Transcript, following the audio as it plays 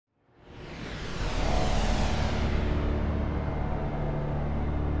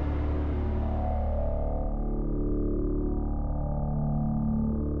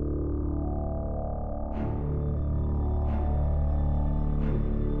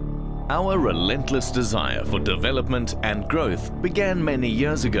Our relentless desire for development and growth began many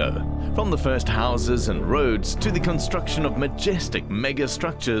years ago, from the first houses and roads to the construction of majestic mega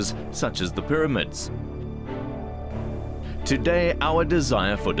structures such as the pyramids. Today, our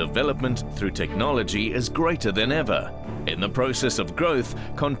desire for development through technology is greater than ever. In the process of growth,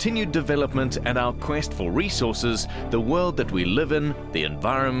 continued development and our quest for resources, the world that we live in, the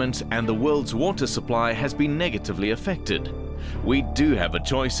environment and the world's water supply has been negatively affected. We do have a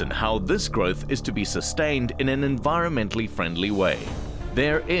choice in how this growth is to be sustained in an environmentally friendly way.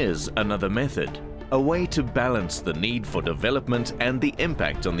 There is another method, a way to balance the need for development and the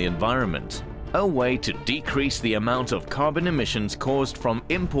impact on the environment. A way to decrease the amount of carbon emissions caused from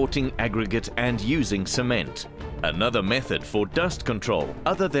importing aggregate and using cement. Another method for dust control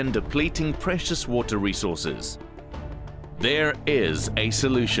other than depleting precious water resources. There is a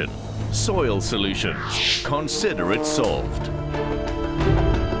solution. Soil solutions. Consider it solved.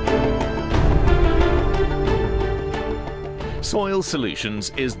 Soil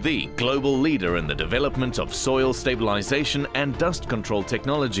Solutions is the global leader in the development of soil stabilization and dust control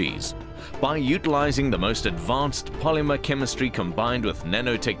technologies. By utilizing the most advanced polymer chemistry combined with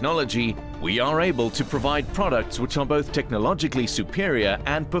nanotechnology, we are able to provide products which are both technologically superior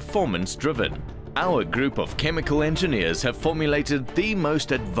and performance-driven. Our group of chemical engineers have formulated the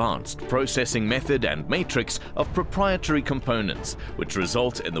most advanced processing method and matrix of proprietary components, which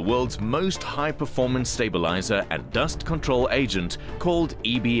result in the world's most high-performance stabilizer and dust control agent called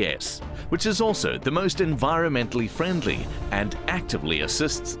EBS, which is also the most environmentally friendly and actively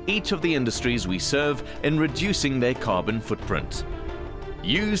assists each of the industries we serve in reducing their carbon footprint.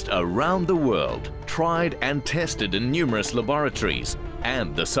 Used around the world, tried and tested in numerous laboratories,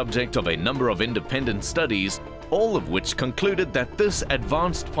 and the subject of a number of independent studies, all of which concluded that this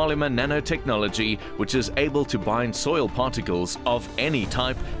advanced polymer nanotechnology, which is able to bind soil particles of any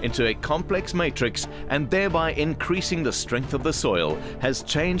type into a complex matrix and thereby increasing the strength of the soil, has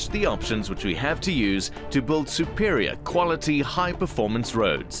changed the options which we have to use to build superior quality high-performance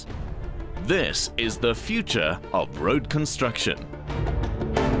roads. This is the future of road construction.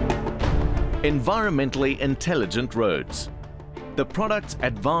 Environmentally intelligent roads. The product's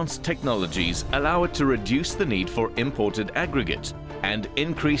advanced technologies allow it to reduce the need for imported aggregate and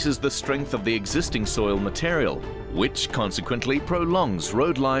increases the strength of the existing soil material, which consequently prolongs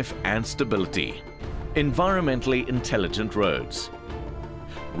road life and stability. Environmentally intelligent roads.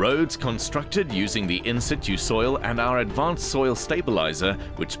 Roads constructed using the in-situ soil and our advanced soil stabilizer,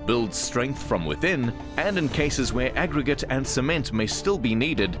 which builds strength from within, and in cases where aggregate and cement may still be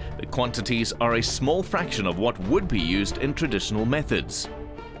needed, the quantities are a small fraction of what would be used in traditional methods.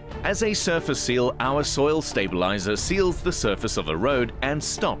 As a surface seal, our soil stabilizer seals the surface of a road and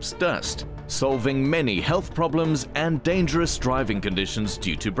stops dust, solving many health problems and dangerous driving conditions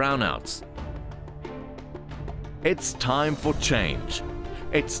due to brownouts. It's time for change.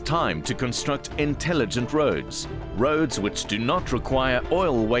 It's time to construct intelligent roads, roads which do not require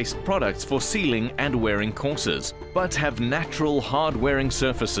oil waste products for sealing and wearing courses, but have natural hard-wearing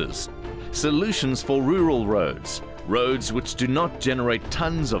surfaces. Solutions for rural roads, roads which do not generate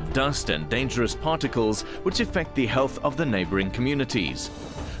tons of dust and dangerous particles which affect the health of the neighboring communities.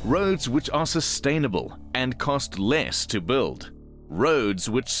 Roads which are sustainable and cost less to build. Roads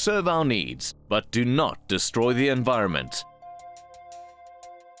which serve our needs but do not destroy the environment.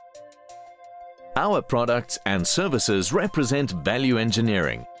 Our products and services represent value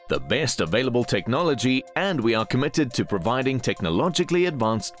engineering, the best available technology, and we are committed to providing technologically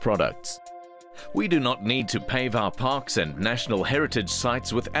advanced products. We do not need to pave our parks and national heritage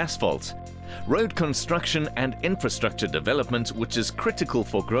sites with asphalt. Road construction and infrastructure development, which is critical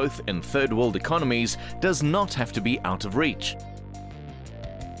for growth in third world economies, does not have to be out of reach.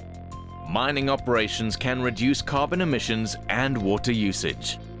 Mining operations can reduce carbon emissions and water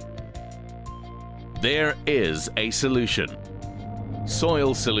usage. There is a solution.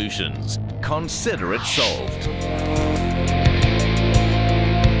 Soil Solutions. Consider it solved.